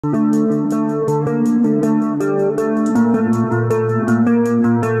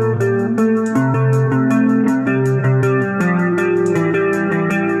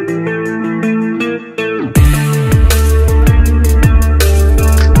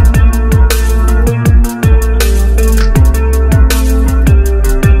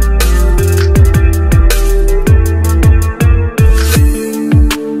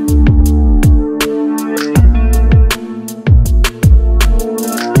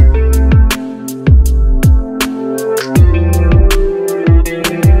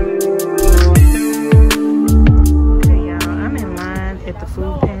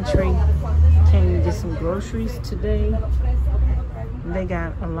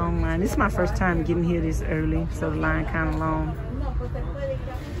long line. This is my first time getting here this early, so the line kind of long.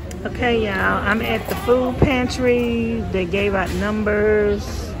 Okay, y'all, I'm at the food pantry. They gave out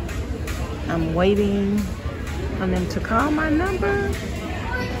numbers. I'm waiting on them to call my number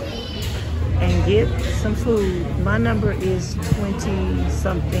and get some food. My number is 20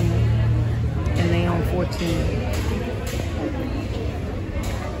 something and they on 14.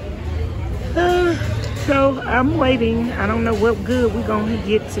 So I'm waiting. I don't know what good we're gonna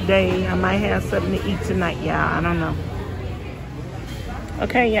get today. I might have something to eat tonight, y'all. I don't know.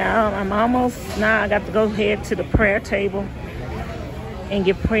 Okay, y'all, I'm almost, now I got to go head to the prayer table and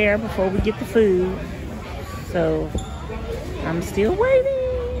get prayer before we get the food. So I'm still waiting.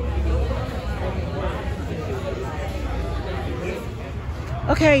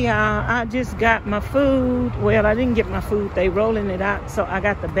 Okay, y'all, I just got my food. Well, I didn't get my food. They rolling it out, so I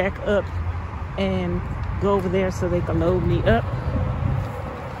got to back up and go over there so they can load me up.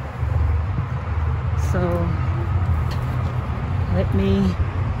 So let me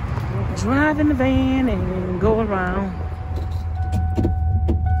drive in the van and go around.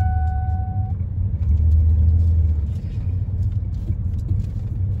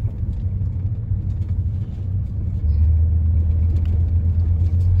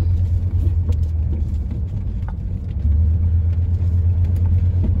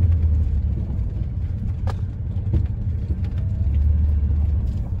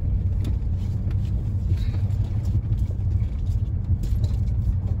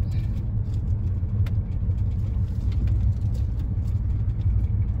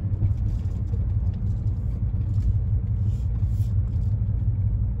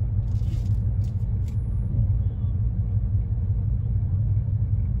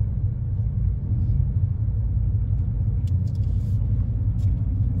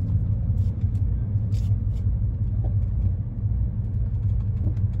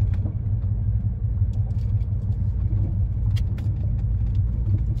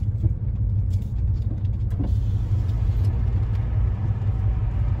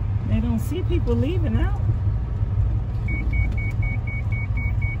 See people leaving out.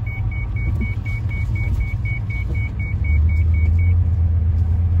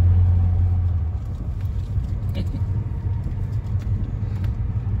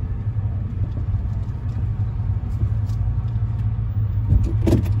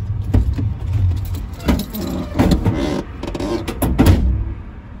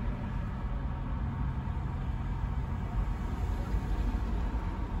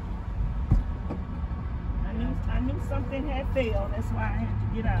 Something had failed, that's why I had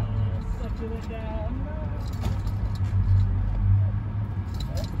to get out. Such a way down.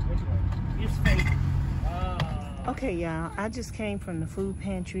 It's fake. Okay, y'all, I just came from the food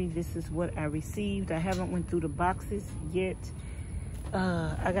pantry. This is what I received. I haven't went through the boxes yet.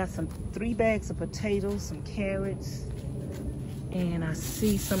 I got 3 bags of potatoes, some carrots, and I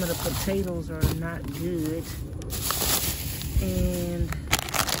see some of the potatoes are not good. And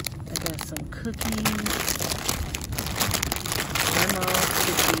I got some cookies.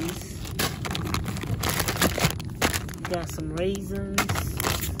 Cookies. Got some raisins,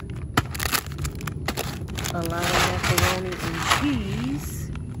 a lot of macaroni and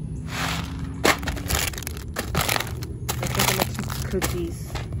cheese. I think I'm gonna keep the cookies.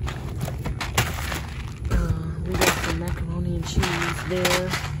 We got some macaroni and cheese there.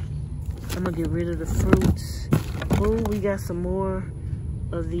 I'm gonna get rid of the fruits. Oh, we got some more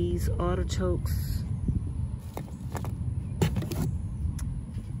of these artichokes.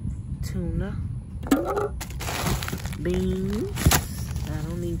 Tuna, beans, I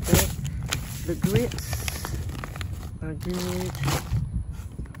don't need that. The grits are good.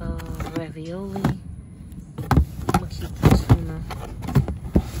 Ravioli, I'm gonna keep the tuna.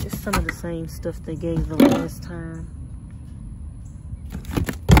 It's some of the same stuff they gave the last time.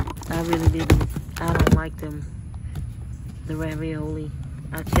 I don't like them, the ravioli.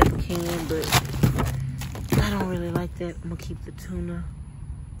 I kept a can, but I don't really like that. I'm gonna keep the tuna.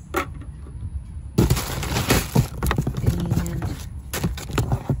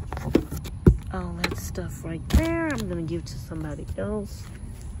 All that stuff right there, I'm gonna give to somebody else.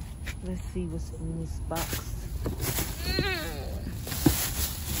 Let's see what's in this box.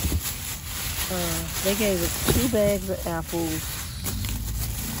 They gave us 2 bags of apples.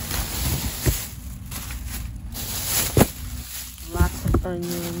 Lots of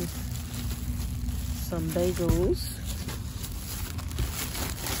onions. Some bagels.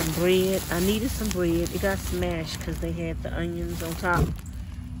 Some bread. I needed some bread. It got smashed because they had the onions on top.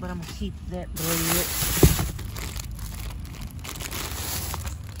 But I'm gonna keep that bread.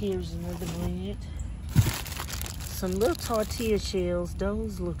 Here's another bread. some little tortilla shells.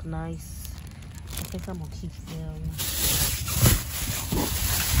 Those look nice. I think I'm gonna keep them.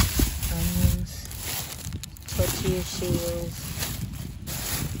 Onions, tortilla shells,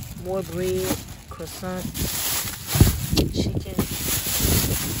 more bread, croissant, chicken,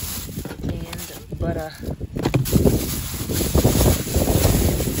 and butter.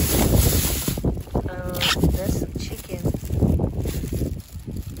 That's some chicken.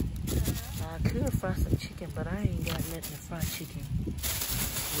 I could fry some chicken, but I ain't got nothing to fry chicken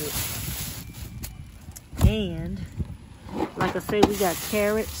with. And like I said, we got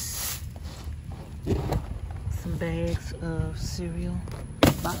carrots, some bags of cereal,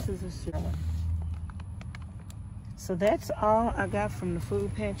 boxes of cereal. So that's all I got from the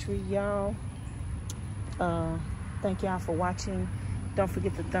food pantry, y'all. Thank y'all for watching. Don't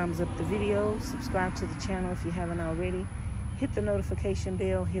forget to thumbs up the video, subscribe to the channel if you haven't already, hit the notification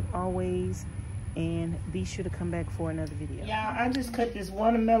bell, hit always, and be sure to come back for another video. Y'all, I just cut this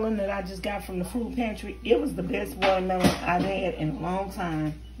watermelon that I just got from the food pantry. It was the best watermelon I've had in a long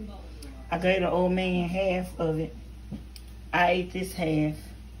time. I gave the old man half of it. I ate this half.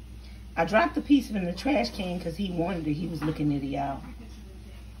 I dropped the piece in the trash can because he wanted it. He was looking at it, y'all.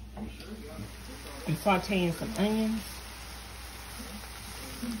 I'm sauteing some onions.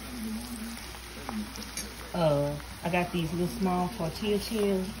 I got these little small tortilla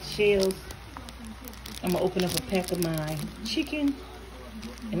shells. I'm gonna open up a pack of my chicken,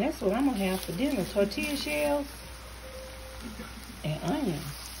 and that's what I'm gonna have for dinner: tortilla shells and onions.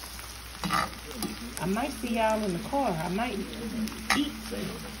 I might see y'all in the car. I might eat.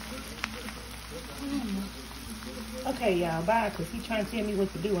 Okay, y'all, bye, because he's trying to tell me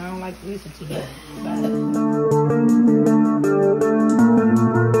what to do. I don't like to listen to him. Bye.